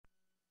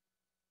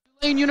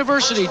Tulane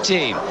University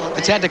team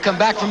that's had to come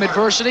back from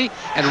adversity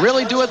and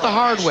really do it the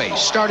hard way,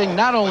 starting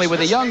not only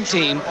with a young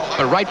team,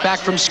 but right back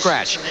from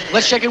scratch.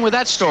 Let's check in with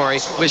that story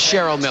with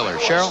Cheryl Miller.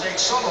 Cheryl?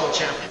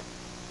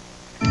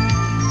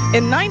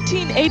 In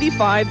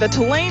 1985, the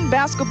Tulane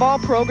basketball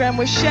program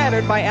was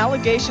shattered by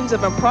allegations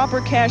of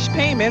improper cash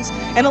payments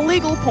and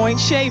illegal point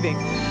shaving.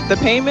 The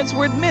payments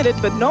were admitted,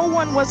 but no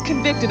one was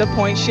convicted of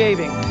point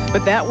shaving.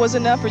 But that was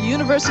enough for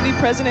University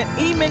President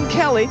Eamon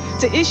Kelly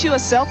to issue a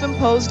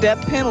self-imposed death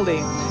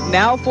penalty.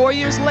 Now, 4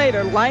 years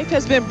later, life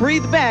has been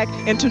breathed back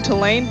into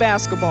Tulane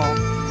basketball.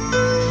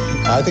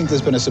 I think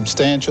there's been a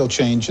substantial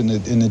change in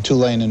the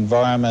Tulane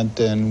environment,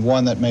 and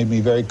one that made me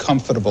very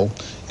comfortable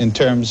in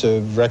terms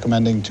of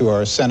recommending to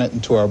our Senate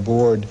and to our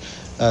board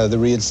the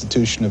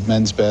reinstitution of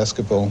men's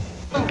basketball.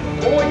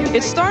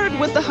 It started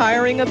with the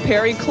hiring of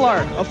Perry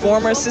Clark, a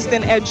former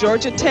assistant at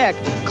Georgia Tech.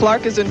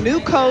 Clark is a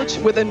new coach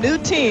with a new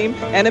team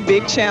and a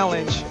big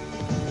challenge.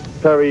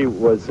 Perry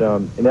was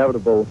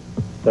inevitable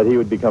that he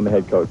would become a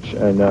head coach,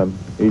 and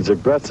he's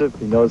aggressive,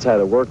 he knows how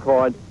to work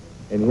hard,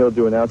 and he'll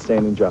do an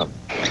outstanding job.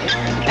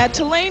 At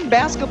Tulane,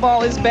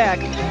 basketball is back,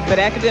 but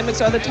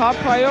academics are the top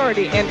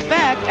priority. In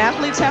fact,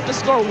 athletes have to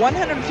score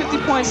 150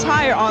 points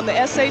higher on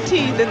the SAT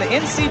than the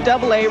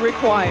NCAA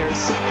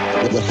requires.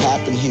 What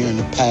happened here in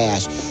the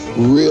past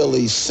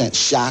really sent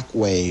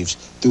shockwaves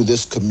through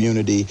this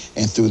community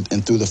and through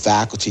the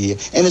faculty here,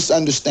 and it's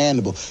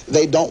understandable.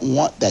 They don't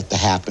want that to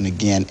happen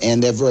again,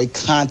 and they're very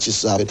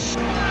conscious of it.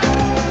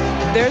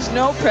 There's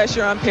no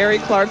pressure on Perry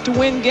Clark to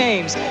win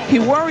games. He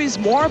worries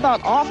more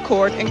about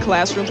off-court and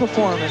classroom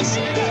performance.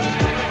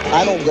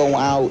 I don't go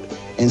out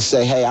and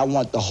say, hey, I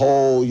want the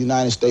whole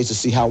United States to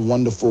see how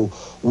wonderful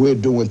we're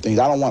doing things.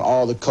 I don't want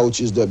all the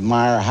coaches to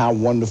admire how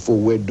wonderful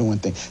we're doing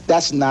things.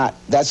 That's not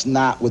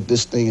what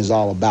this thing is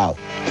all about.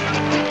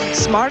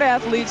 Smart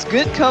athletes,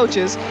 good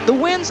coaches, the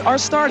wins are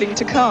starting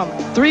to come.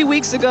 3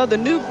 weeks ago, the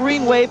new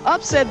Green Wave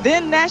upset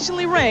then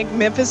nationally ranked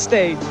Memphis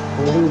State.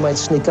 We might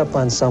sneak up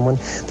on someone.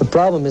 The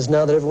problem is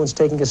now that everyone's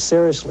taking us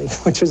seriously,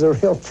 which is a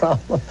real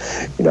problem,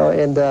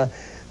 and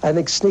I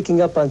think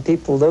sneaking up on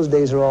people, those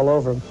days are all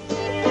over.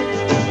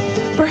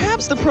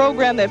 Perhaps the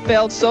program that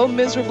failed so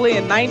miserably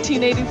in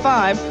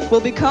 1985 will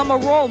become a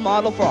role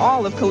model for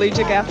all of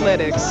collegiate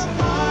athletics.